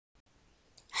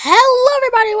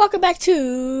everybody, welcome back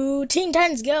to Teen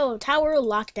Titans Go! Tower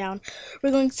Lockdown.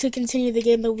 We're going to continue the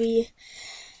game that we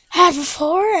had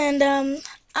before, and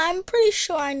I'm pretty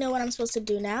sure I know what I'm supposed to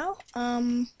do now.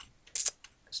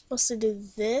 Supposed to do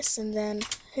this, and then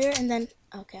here, and then,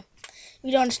 okay. If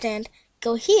you don't understand,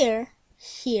 go here,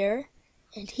 here,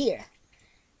 and here.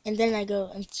 And then I go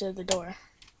into the door.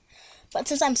 But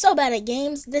since I'm so bad at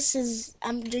games,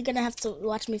 you're gonna have to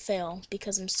watch me fail,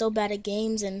 because I'm so bad at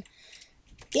games, and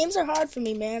games are hard for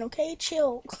me, man. Okay,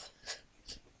 chill.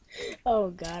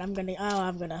 Oh God, I'm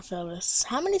gonna fail this.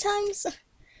 How many times?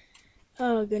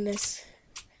 Oh goodness.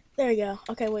 There we go.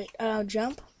 Okay, wait.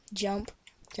 Jump, jump,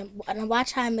 jump. And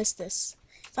watch how I miss this.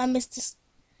 If I miss this,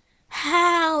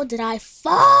 how did I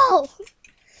fall?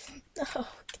 Oh,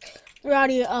 we're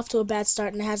already off to a bad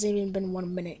start, and it hasn't even been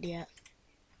 1 minute yet.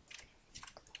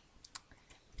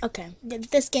 Okay,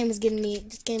 this game is getting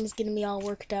me all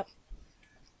worked up.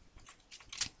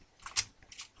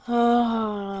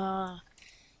 Oh,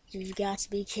 you've got to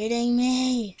be kidding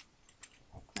me.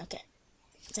 Okay.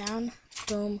 Down.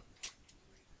 Boom.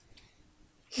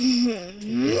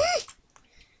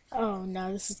 Oh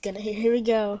no, this is gonna. Here we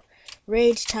go.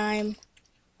 Rage time.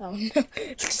 Oh no.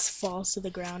 It just falls to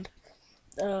the ground.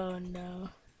 Oh no.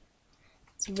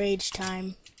 It's rage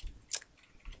time.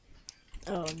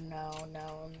 Oh no,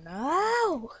 no,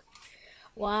 no.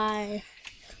 Why?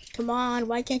 Come on,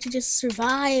 why can't you just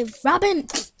survive? Robin!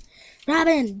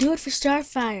 Robin, do it for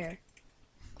Starfire.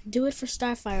 Do it for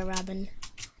Starfire, Robin.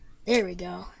 There we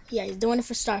go. Yeah, you're doing it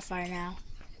for Starfire now.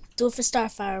 Do it for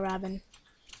Starfire, Robin.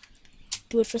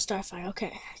 Do it for Starfire.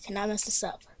 Okay, I cannot mess this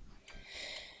up.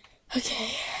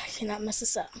 Okay, I cannot mess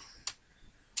this up.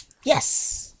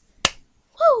 Yes!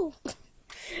 Woo!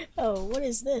 Oh, what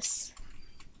is this?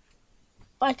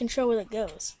 Oh, I control where it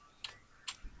goes.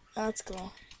 Oh, that's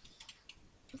cool.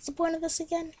 What's the point of this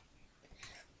again?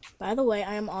 By the way,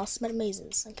 I am awesome at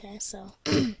mazes, okay, so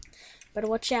better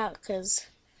watch out, because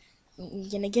I'm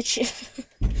gonna get you.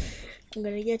 I'm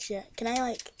gonna get you. Can I,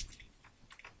 like,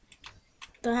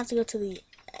 don't have to go to the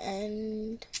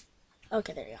end?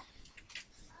 Okay, there you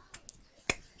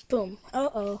go. Boom.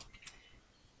 Uh-oh.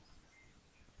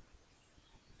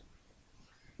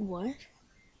 What?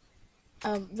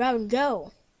 Robin,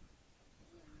 go.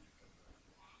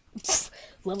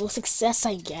 Level of success,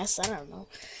 I guess. I don't know.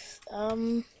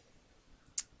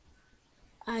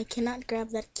 I cannot grab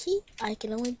that key. I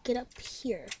can only get up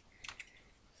here.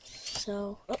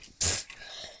 So, oh,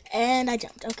 and I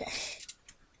jumped. Okay.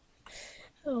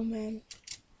 Oh man.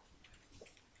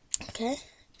 Okay.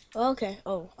 Okay.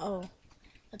 Oh. I'll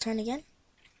turn again.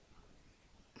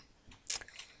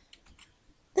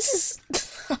 This is.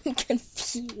 I'm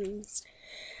confused.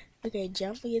 Okay,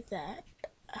 jump. We get that.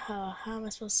 How am I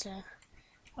supposed to?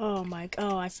 Oh my.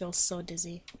 Oh, I feel so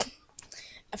dizzy.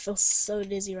 I feel so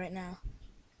dizzy right now.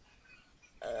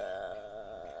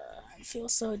 I feel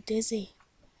so dizzy.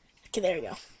 Okay, there we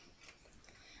go.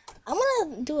 I'm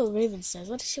gonna do a Raven says.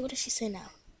 What does she say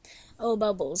now? Oh,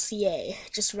 bubbles, yay.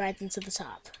 Just right into the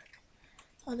top.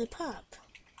 Oh, they pop.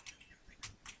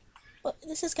 Well,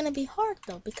 this is gonna be hard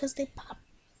though, because they pop.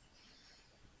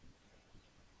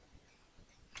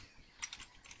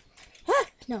 Ah!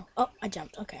 No. Oh, I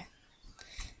jumped. Okay.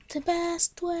 The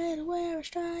best way to wear a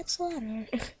striped sweater.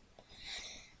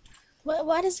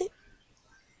 Why does it?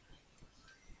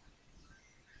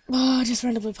 Oh, it just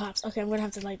randomly pops. Okay, I'm gonna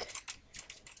have to, like,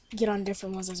 get on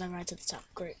different ones as I ride to the top.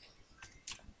 Great.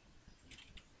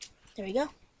 There we go.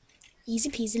 Easy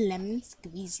peasy lemon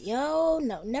squeezy. Oh,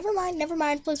 no. Never mind.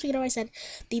 Please forget what I said.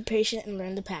 Be patient and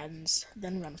learn the patterns.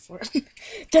 Then run for it.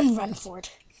 Then run for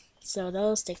it. So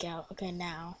those stick out. Okay,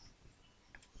 now.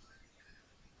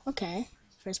 Okay.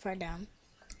 First part down.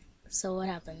 So what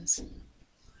happens?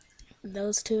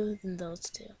 Those two, then those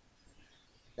two.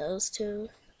 Those two.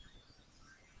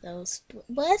 Those two.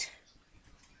 What?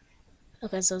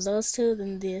 Okay, so those two,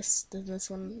 then this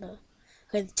one.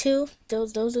 Okay, two.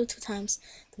 Those are 2 times.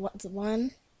 The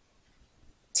 1,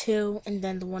 2, and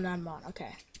then the one I'm on.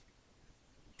 Okay.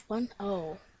 1.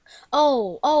 Oh.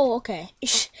 Okay.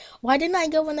 Why didn't I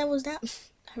go when that was down?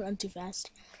 I run too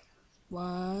fast.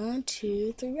 1,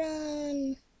 2, 3,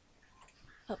 run.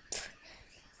 Up.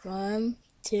 1,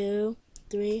 2,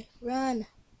 3, run.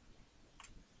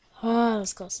 Oh, that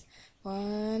was close.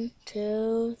 1,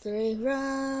 2, 3,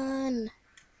 run.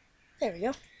 There we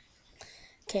go.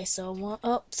 Okay, so 1.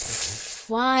 Oh,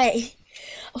 why?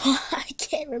 I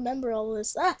can't remember all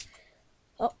this. Ah.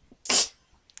 Oh,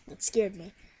 that scared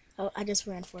me. Oh, I just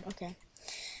ran for it. Okay.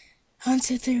 1,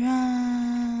 2, 3,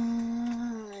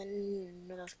 run.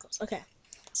 No, that was close. Okay.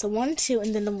 So 1, 2,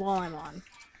 and then the wall I'm on.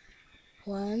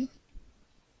 1,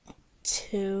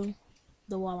 2,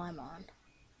 the wall I'm on.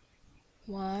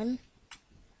 1.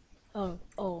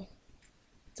 Oh.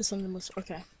 This one was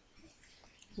okay.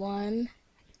 1.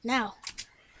 Now.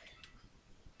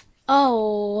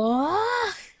 Oh.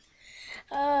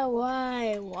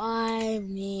 Why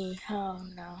me? Oh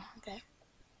no. Okay.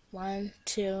 1,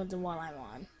 2, the wall I'm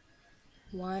on.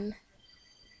 1.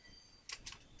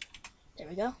 There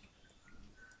we go.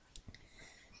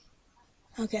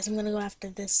 Okay, so I'm gonna go after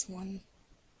this one.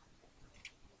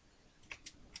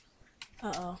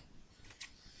 Uh-oh.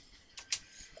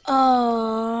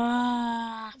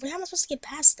 But how am I supposed to get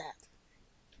past that?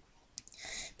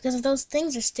 Because if those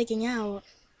things are sticking out.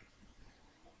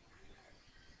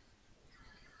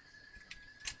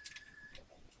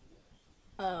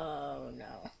 Oh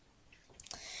no.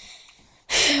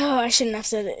 Oh, I shouldn't have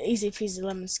said easy peasy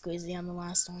lemon squeezy on the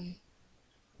last one.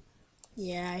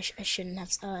 Yeah, I shouldn't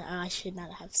have. I should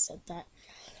not have said that.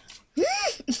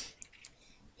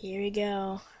 Here we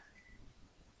go.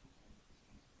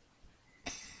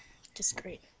 Just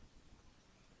great.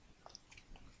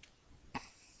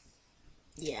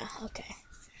 Yeah, okay.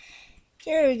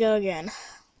 Here we go again.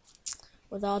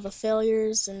 With all the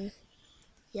failures and...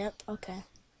 Yep, okay.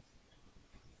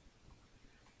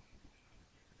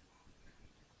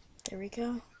 There we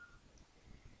go.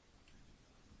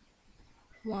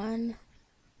 1.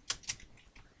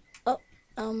 Oh,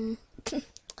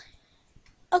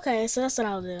 okay, so that's what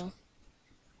I'll do.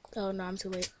 Oh, no, I'm too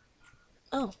late.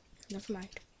 Oh, never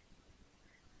mind.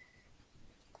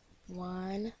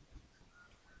 1.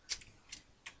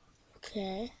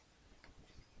 Okay.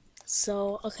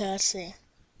 So, okay, let's see.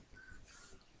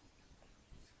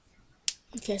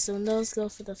 Okay, so when those go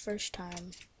for the first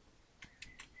time.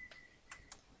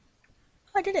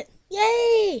 Oh, I did it!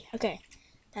 Yay! Okay,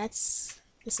 this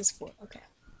is 4. Okay.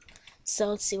 So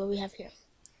let's see what we have here.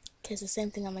 Okay, it's the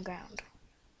same thing on the ground.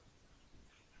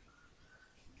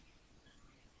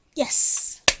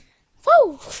 Yes!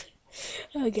 Woo!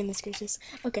 Oh, goodness gracious.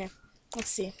 Okay, let's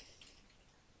see.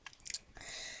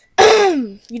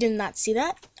 You did not see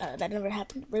that? That never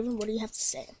happened. Raven, what do you have to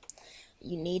say?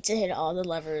 You need to hit all the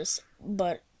levers,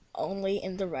 but only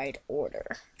in the right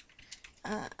order.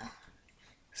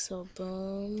 So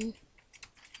boom.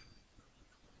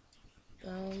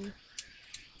 Boom.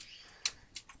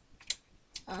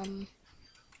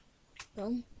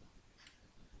 Boom.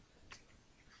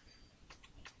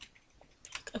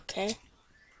 Okay.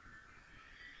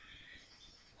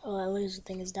 Oh, that laser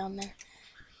thing is down there.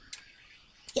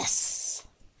 Yes!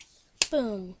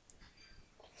 Boom.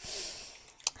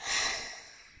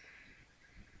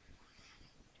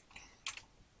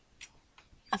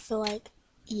 I feel like,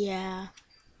 yeah.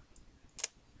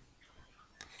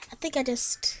 I think I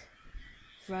just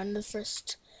run the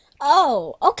first.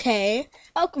 Oh, okay.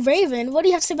 Oh, Raven, what do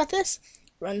you have to say about this?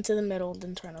 Run to the middle,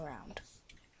 then turn around.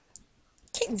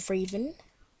 Okay, Raven.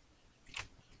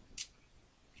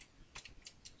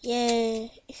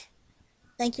 Yay.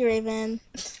 Thank you, Raven.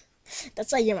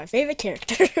 That's why you're my favorite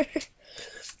character.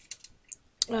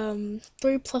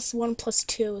 3 plus 1 plus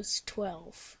 2 is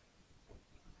 12.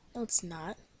 No, it's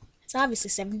not. It's obviously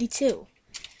 72.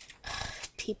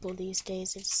 People these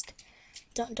days just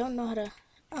don't know how to...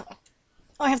 Oh,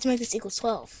 I have to make this equal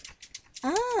 12.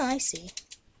 Ah, I see.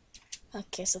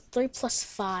 Okay, so 3 plus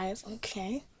 5.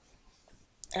 Okay.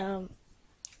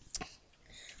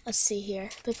 Let's see here.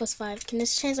 3 plus 5. Can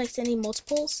this change like to any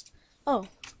multiples? Oh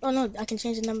no, I can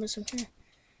change the numbers from here.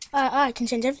 I can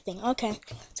change everything. Okay.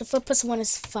 So 4 plus 1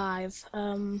 is 5.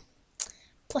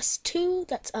 Plus 2,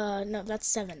 that's no, that's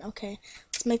 7. Okay.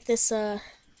 Let's make this a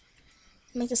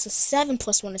 7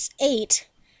 plus 1 is 8.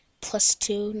 Plus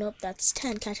 2, nope, that's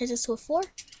 10. Can I change this to a 4?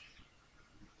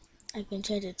 I can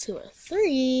change it to a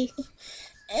 3.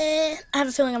 I have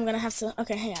a feeling I'm gonna have to.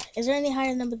 Okay, hang on. Is there any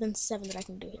higher number than 7 that I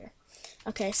can do here?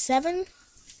 Okay, 7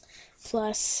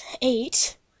 plus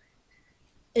 8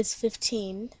 is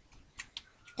 15.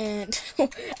 And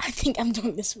I think I'm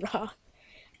doing this wrong.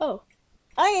 Oh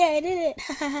yeah, I did it!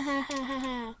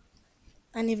 I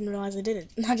didn't even realize I did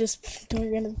it. Not just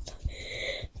doing random.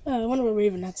 I wonder what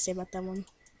Raven had to say about that one.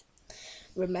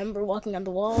 Remember walking on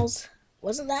the walls?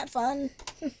 Wasn't that fun?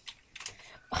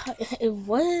 It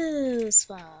was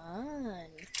fun.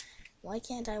 Why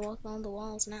can't I walk on the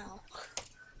walls now?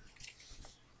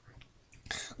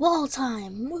 Wall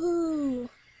time! Woohoo!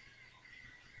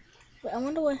 Wait, I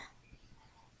wonder what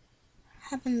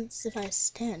happens if I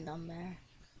stand on there.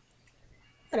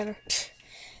 Whatever.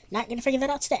 Not gonna figure that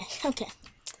out today. Okay.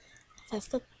 If I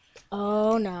flip.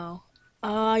 Oh no.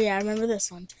 Oh yeah, I remember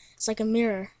this one. It's like a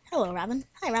mirror. Hello, Robin.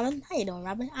 Hi, Robin. How you doing,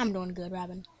 Robin? I'm doing good,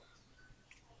 Robin.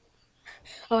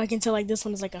 Oh, I can tell like this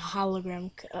one is like a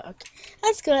hologram. Okay.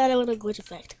 That's good. Add a little glitch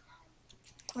effect.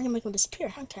 I can make them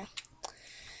disappear. Okay.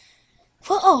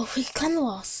 Well, oh, we can climb the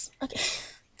walls. Okay.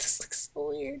 This looks so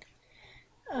weird.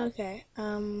 Okay.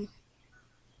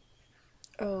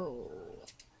 Oh.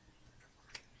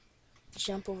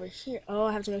 Jump over here. Oh,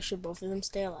 I have to make sure both of them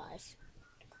stay alive.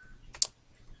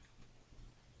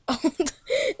 Oh,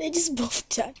 they just both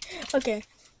died. Okay.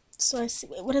 So I see.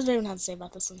 Wait, what does Raven have to say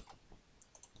about this one?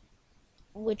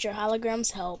 With your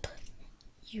holograms help,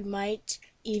 you might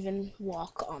even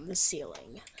walk on the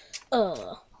ceiling.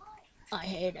 I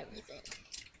hate everything.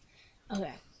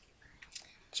 Okay.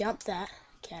 Jump that.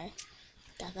 Okay.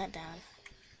 Got that down.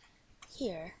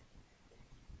 Here.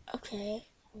 Okay.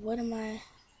 What am I...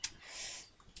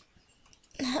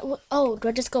 Oh, do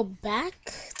I just go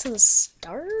back to the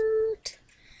start?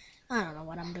 I don't know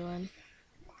what I'm doing.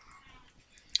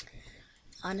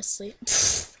 Honestly.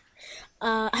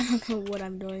 I don't know what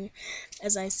I'm doing.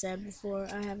 As I said before,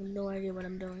 I have no idea what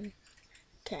I'm doing.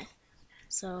 Okay.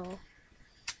 So,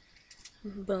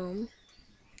 boom.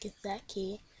 Get that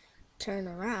key. Turn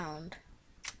around.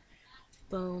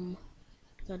 Boom.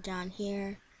 Go down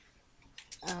here.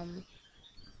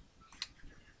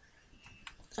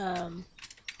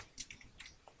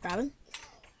 Robin?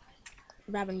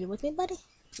 Robin, you with me, buddy?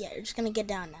 Yeah, you're just gonna get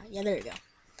down now. Yeah, there you go.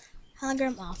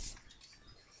 Hologram off.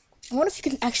 I wonder if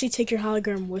you can actually take your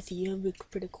hologram with you. It'd be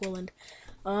pretty cool. And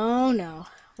oh no,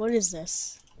 what is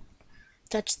this?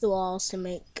 Touch the walls to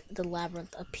make the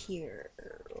labyrinth appear.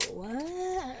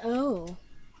 What? Oh.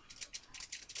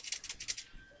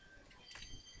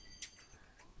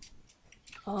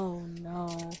 Oh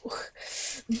no.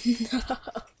 No.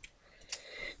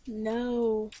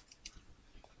 No.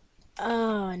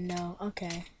 Oh no.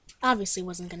 Okay. Obviously, it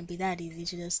wasn't gonna be that easy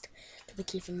to just get the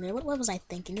key from there. What was I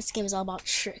thinking? This game is all about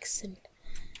tricks and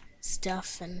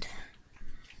stuff, and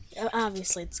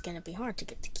obviously, it's gonna be hard to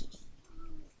get the key.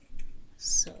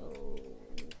 So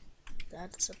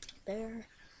that's up there.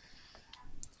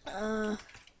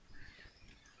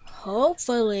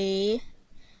 Hopefully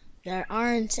there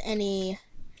aren't any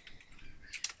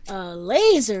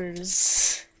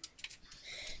lasers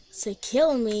to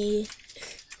kill me.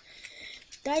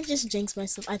 Did I just jinx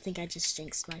myself? I think I just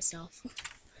jinxed myself.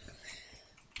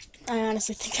 I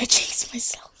honestly think I jinxed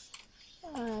myself.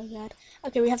 Oh god.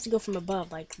 Okay, we have to go from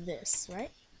above like this,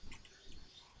 right?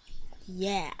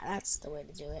 Yeah, that's the way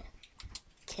to do it.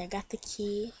 Okay, I got the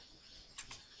key.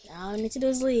 Now all I need to do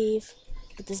is leave.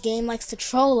 But this game likes to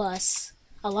troll us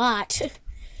a lot.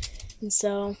 And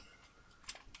so,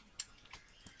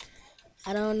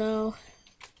 I don't know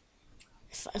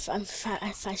if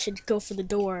I should go for the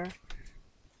door.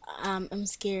 I'm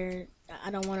scared.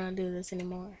 I don't want to do this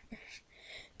anymore.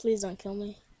 Please don't kill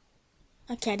me.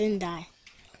 Okay, I didn't die.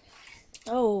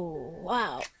 Oh,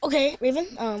 wow. Okay, Raven,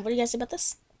 what do you guys say about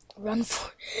this? Run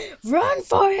for it. Run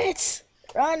for it!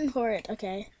 Run for it.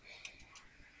 Okay.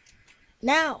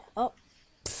 Now! Oh.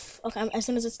 Okay, as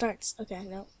soon as it starts. Okay,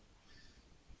 no.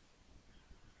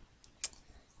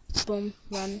 Boom.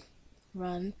 Run.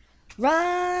 Run.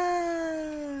 Run!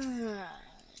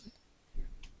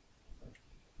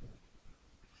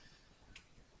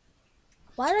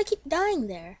 Why do I keep dying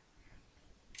there?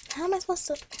 How am I supposed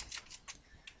to...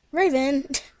 Raven!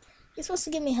 You're supposed to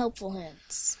give me helpful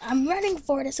hints. I'm running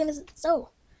for it as soon as it's... Oh,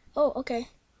 okay.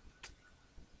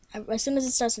 As soon as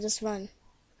it starts, I just run.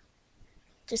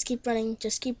 Just keep running,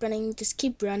 just keep running, just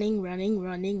keep running,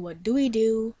 running. What do we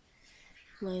do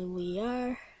when we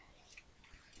are...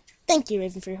 Thank you,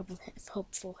 Raven, for your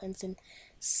hopeful hints. And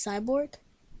Cyborg?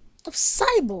 Oh,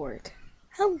 Cyborg!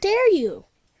 How dare you!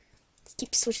 Let's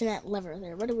keep switching that lever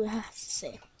there. What do we have to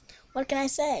say? What can I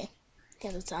say? Okay,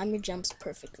 the timer jumps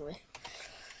perfectly.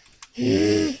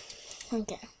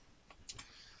 Okay.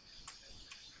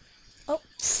 Oh,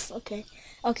 okay.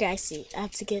 Okay, I see. I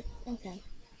have to get... Okay.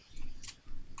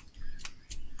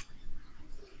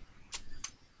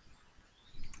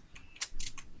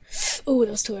 Ooh,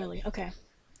 that was too early. Okay.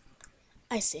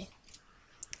 I see.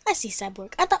 I see,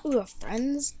 Cyborg. I thought we were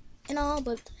friends and all,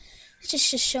 but it's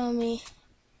just showing me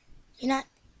you're not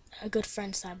a good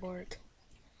friend, Cyborg.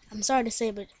 I'm sorry to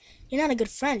say, but you're not a good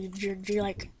friend. You're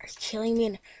like killing me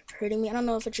and hurting me. I don't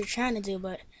know what you're trying to do,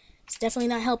 but it's definitely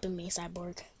not helping me,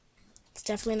 Cyborg. It's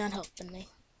definitely not helping me.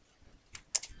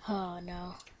 Oh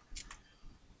no.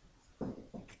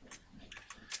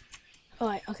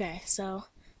 Oh, okay. So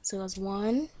it goes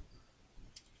 1,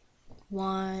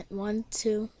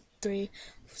 2, 3.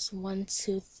 1,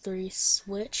 2, 3.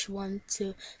 Switch. 1,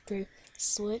 2, 3.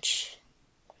 Switch.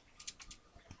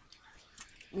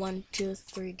 1, 2,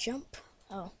 3. Jump.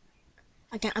 Oh.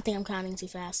 I think I'm counting too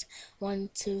fast. 1,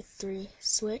 2, 3,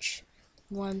 switch.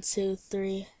 1, 2,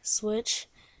 3, switch.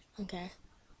 Okay.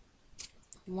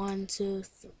 1, 2,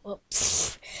 3. Oh,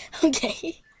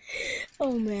 okay.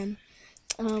 Oh man.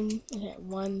 Okay.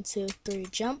 1, 2, 3,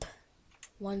 jump.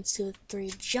 1, 2,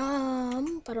 3,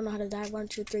 jump. I don't know how to die. 1,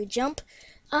 2, 3, jump.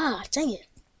 Ah, dang it.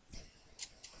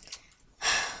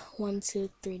 1, 2,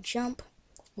 3, jump.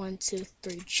 1, 2,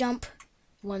 3, jump.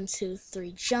 1, 2,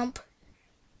 3, jump.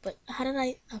 But how did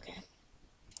I? Okay.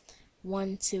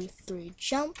 1, 2, 3,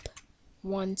 jump.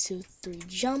 1, 2, 3,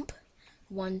 jump.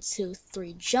 1, 2,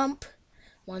 3, jump.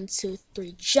 1, 2,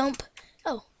 3, jump.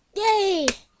 Oh, yay!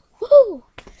 Woohoo!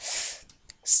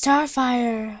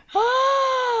 Starfire!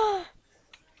 Ah!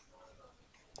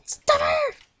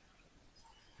 Starfire!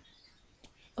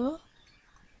 Oh.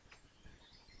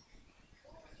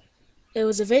 It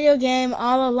was a video game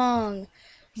all along.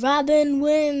 Robin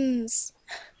wins.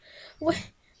 What?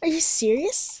 Are you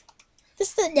serious?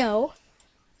 No.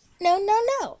 No, no,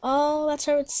 no. Oh, that's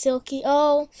her with Silky.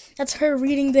 Oh, that's her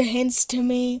reading the hints to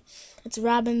me. It's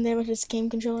Robin there with his game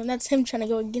controller, and that's him trying to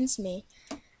go against me.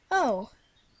 Oh.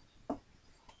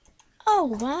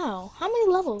 Oh, wow. How many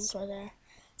levels are there?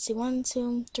 Let's see, 1,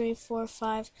 2, 3, 4,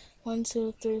 5. 1,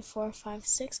 2, 3, 4, 5,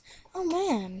 6. Oh,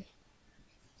 man.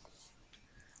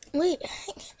 Wait.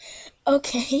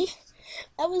 Okay.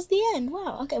 That was the end.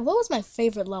 Wow. Okay, what was my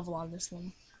favorite level on this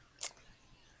one?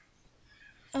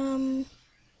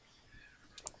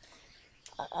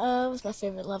 What was my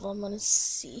favorite level? I'm gonna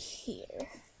see here.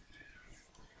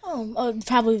 Oh, it'd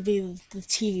probably be the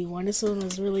TV one. This one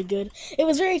was really good. It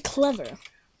was very clever.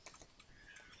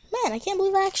 Man, I can't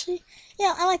believe I actually...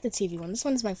 Yeah, I like the TV one. This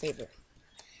one is my favorite.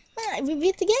 Man, we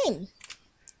beat the game.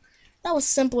 That was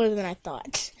simpler than I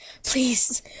thought.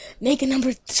 Please, make a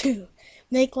number 2.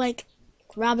 Make, like,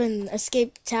 Robin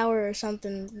Escape Tower or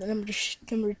something,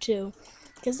 number 2.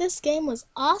 Because this game was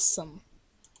awesome.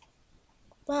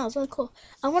 Wow, it's really cool.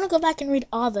 I want to go back and read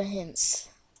all the hints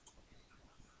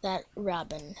that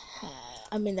Raven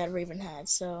had.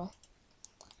 So,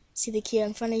 see the key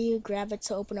in front of you, grab it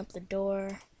to open up the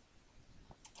door.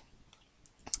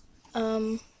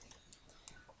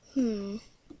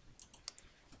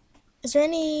 Is there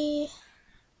any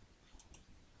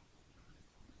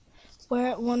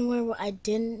where I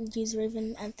didn't use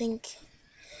Raven? I think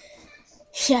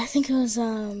it was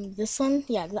this one.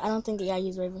 Yeah, I don't think I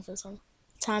used Raven for this one.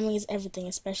 Timing is everything,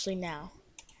 especially now.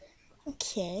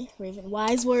 Okay, Raven.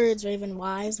 Wise words, Raven.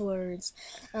 Wise words.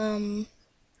 Did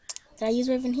I use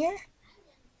Raven here?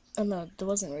 Oh no, there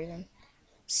wasn't Raven.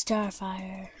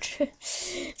 Starfire.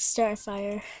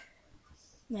 Starfire.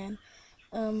 Man.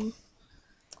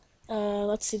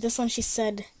 Let's see. This one she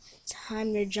said,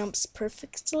 time your jumps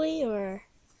perfectly, or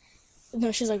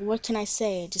no? She's like, what can I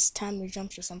say? Just time your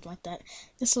jumps or something like that.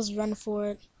 This was run for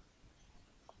it.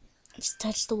 Just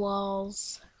touch the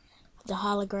walls. The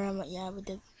hologram. Yeah, we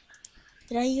did.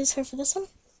 Did I use her for this one?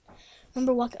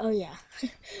 Remember walk? Oh yeah.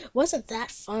 Wasn't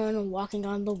that fun walking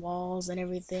on the walls and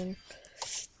everything?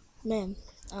 Man,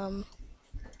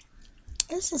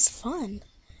 this is fun.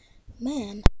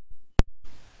 Man.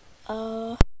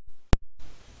 I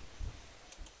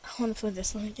want to play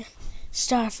this one again.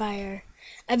 Starfire.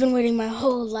 I've been waiting my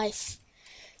whole life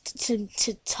to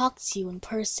talk to you in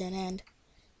person, and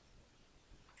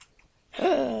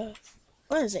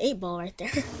what is it? 8-ball right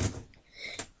there.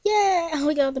 Yeah,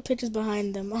 look at all the pictures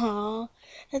behind them. Aw,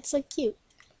 that's so cute.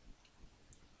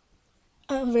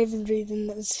 Oh, Raven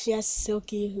breathing. She has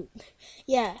Silky.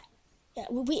 Yeah,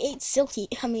 we ate Silky.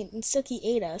 Silky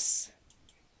ate us.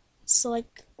 So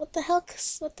like, what the heck?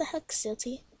 What the heck,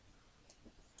 Silky?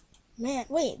 Man,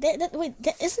 wait,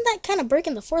 isn't that kind of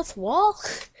breaking the fourth wall?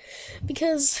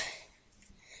 Because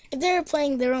if they're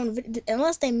playing their own,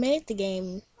 unless they made the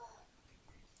game.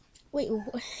 Wait,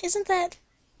 isn't that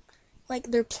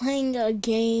like they're playing a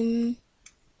game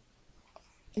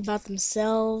about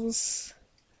themselves?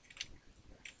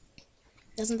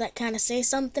 Doesn't that kind of say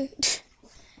something?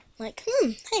 Like,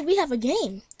 hey, we have a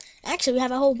game. Actually, we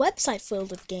have a whole website filled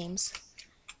with games.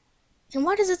 And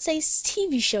why does it say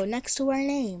TV show next to our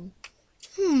name?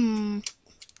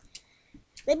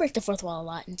 They break the fourth wall a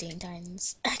lot in Teen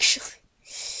Titans, actually.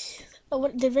 Oh,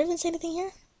 what, did Raven say anything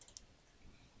here?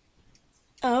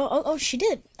 Oh, she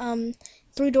did.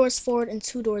 3 doors forward and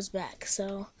 2 doors back.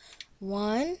 So,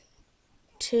 1,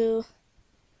 2,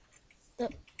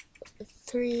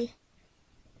 3,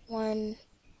 1,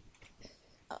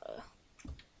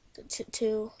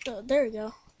 2. Oh, there we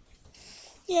go.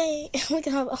 Yay! Look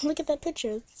at that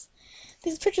picture.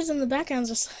 These pictures in the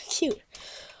backgrounds are so cute.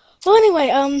 Well, anyway,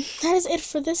 that is it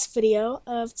for this video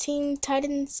of Teen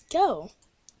Titans Go.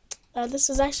 This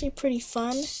was actually pretty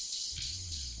fun.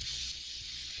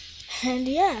 And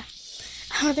yeah,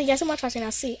 I want to thank you guys so much for watching.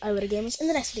 I'll see you other gamers in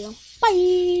the next video.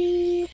 Bye!